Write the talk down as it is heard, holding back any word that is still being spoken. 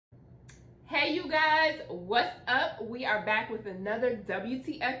Hey you guys, what's up? We are back with another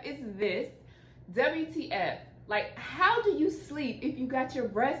WTF is this. WTF, like how do you sleep if you got your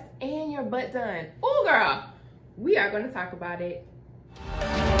breast and your butt done? Oh girl, we are going to talk about it.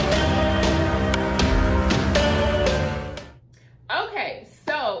 Okay,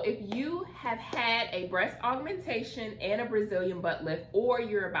 so if you have had a breast augmentation and a Brazilian butt lift, or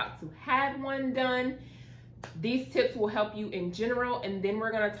you're about to have one done, these tips will help you in general, and then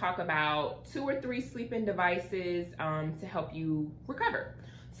we're going to talk about 2 or 3 sleeping devices to help you recover.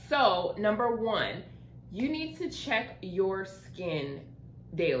 So number 1, you need to check your skin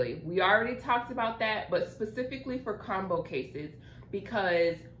daily. We already talked about that, but specifically for combo cases,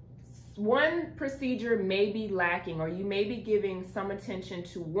 because one procedure may be lacking, or you may be giving some attention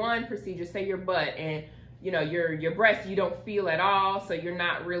to one procedure, say your butt, and you know, your breast you don't feel at all, so you're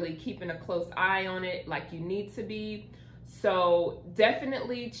not really keeping a close eye on it like you need to be. So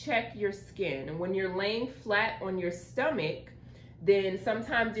definitely check your skin. And when you're laying flat on your stomach, then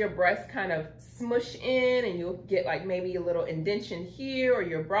sometimes your breasts kind of smush in and you'll get like maybe a little indentation here, or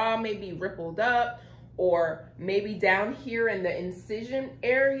your bra may be rippled up, or maybe down here in the incision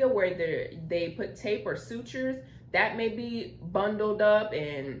area where they put tape or sutures, that may be bundled up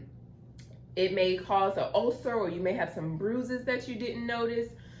and it may cause an ulcer, or you may have some bruises that you didn't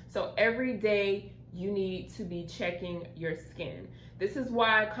notice. So every day you need to be checking your skin. This is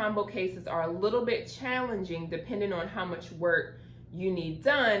why combo cases are a little bit challenging depending on how much work you need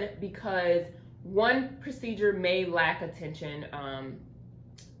done, because one procedure may lack attention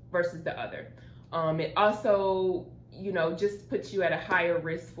versus the other. It also, you know, just puts you at a higher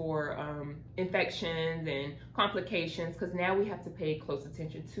risk for infections and complications, because now we have to pay close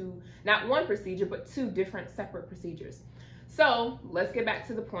attention to not one procedure, but 2 different separate procedures. So let's get back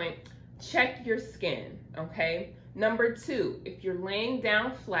to the point. Check your skin, okay? Number 2, if you're laying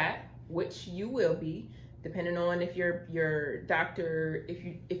down flat, which you will be, depending on if your doctor,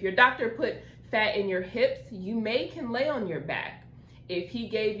 if your doctor put fat in your hips, you can lay on your back. If he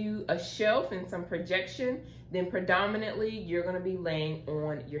gave you a shelf and some projection, then predominantly you're gonna be laying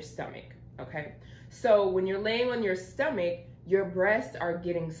on your stomach, okay? So when you're laying on your stomach, your breasts are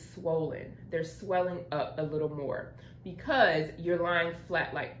getting swollen. They're swelling up a little more because you're lying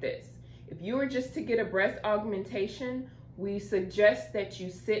flat like this. If you were just to get a breast augmentation, we suggest that you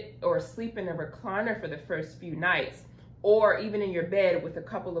sit or sleep in a recliner for the first few nights, or even in your bed with a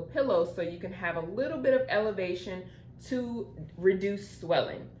couple of pillows, so you can have a little bit of elevation to reduce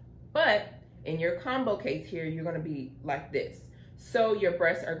swelling. But in your combo case here, you're gonna be like this. So your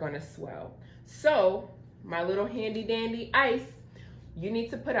breasts are gonna swell. So my little handy dandy ice, you need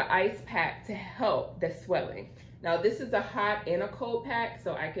to put an ice pack to help the swelling. Now this is a hot and a cold pack,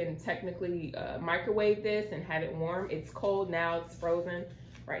 so I can technically microwave this and have it warm. It's cold now, it's frozen.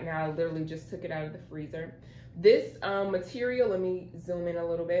 Right now, I literally just took it out of the freezer. This material, let me zoom in a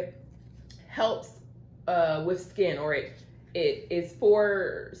little bit, helps with skin, or it is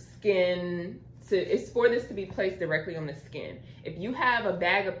for skin it's for this to be placed directly on the skin. If you have a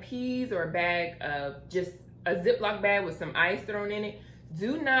bag of peas or a bag of just a Ziploc bag with some ice thrown in it,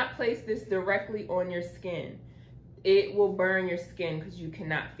 do not place this directly on your skin. It will burn your skin because you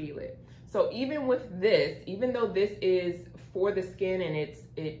cannot feel it. So even with this, even though this is for the skin and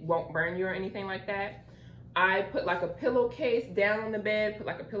it won't burn you or anything like that, I put like a pillowcase down on the bed, put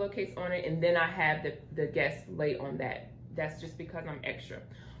like a pillowcase on it, and then I have the guests lay on that. That's just because I'm extra.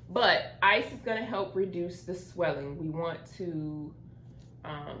 But ice is gonna help reduce the swelling. We want to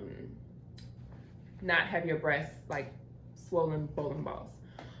not have your breasts like swollen bowling balls.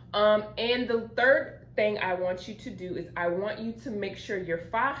 And the third thing I want you to do is I want you to make sure your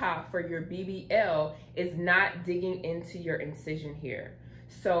faja for your BBL is not digging into your incision here.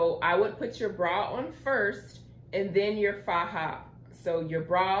 So I would put your bra on first and then your faja. So your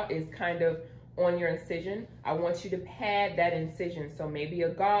bra is kind of on your incision. I want you to pad that incision. So maybe a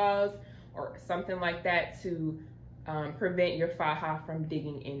gauze or something like that to prevent your faja from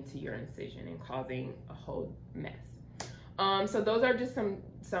digging into your incision and causing a whole mess. So those are just some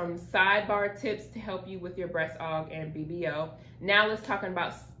sidebar tips to help you with your breast aug and BBL. Now let's talk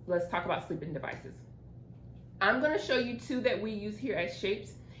about sleeping devices. I'm going to show you 2 that we use here at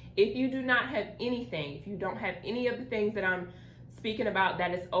Shapes. If you do not have anything, if you don't have any of the things that I'm speaking about,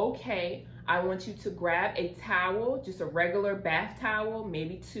 that is okay. I want you to grab a towel, just a regular bath towel,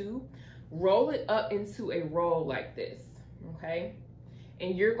 maybe 2, roll it up into a roll like this, okay?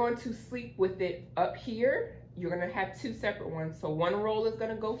 And you're going to sleep with it up here. You're going to have 2 separate ones. So one roll is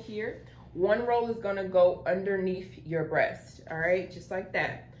going to go here. One roll is going to go underneath your breast, all right? Just like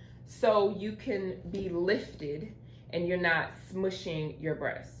that. So you can be lifted and you're not smushing your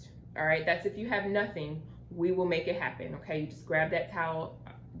breast. All right, that's if you have nothing, we will make it happen. Okay, you just grab that towel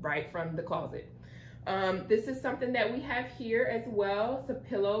right from the closet. This is something that we have here as well. It's a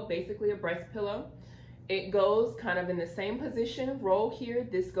pillow, basically a breast pillow. It goes kind of in the same position, roll here.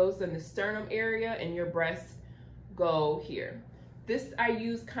 This goes in the sternum area and your breasts go here. This I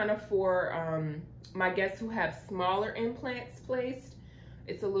use kind of for my guests who have smaller implants placed.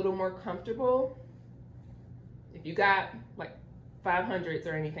 It's a little more comfortable. If you got like 500s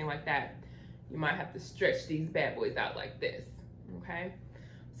or anything like that, you might have to stretch these bad boys out like this, okay?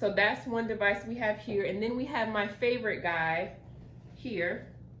 So that's one device we have here. And then we have my favorite guy here.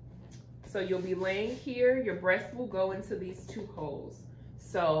 So you'll be laying here, your breast will go into these two holes.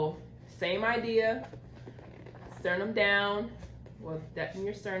 So same idea, sternum down, well, that's in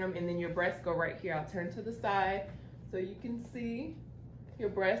your sternum, and then your breasts go right here. I'll turn to the side so you can see your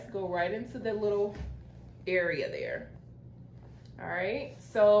breasts go right into the little area there. All right,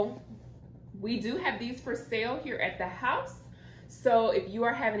 so we do have these for sale here at the house. So if you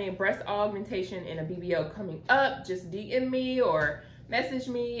are having a breast augmentation and a BBL coming up, just DM me or message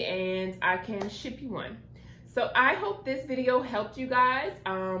me and I can ship you one. So I hope this video helped you guys.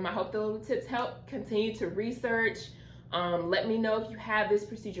 I hope the little tips help. Continue to research. Let me know if you have this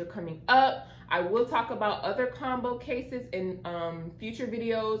procedure coming up. I will talk about other combo cases in future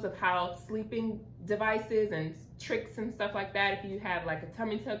videos of how sleeping devices and tricks and stuff like that. If you have like a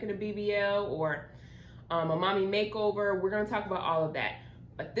tummy tuck and a BBL or a mommy makeover, we're gonna talk about all of that.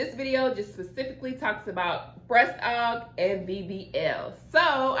 But this video just specifically talks about breast aug and BBL. So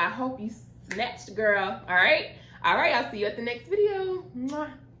I hope you snatched, girl. All right, I'll see you at the next video.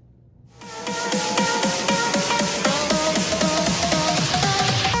 Mwah.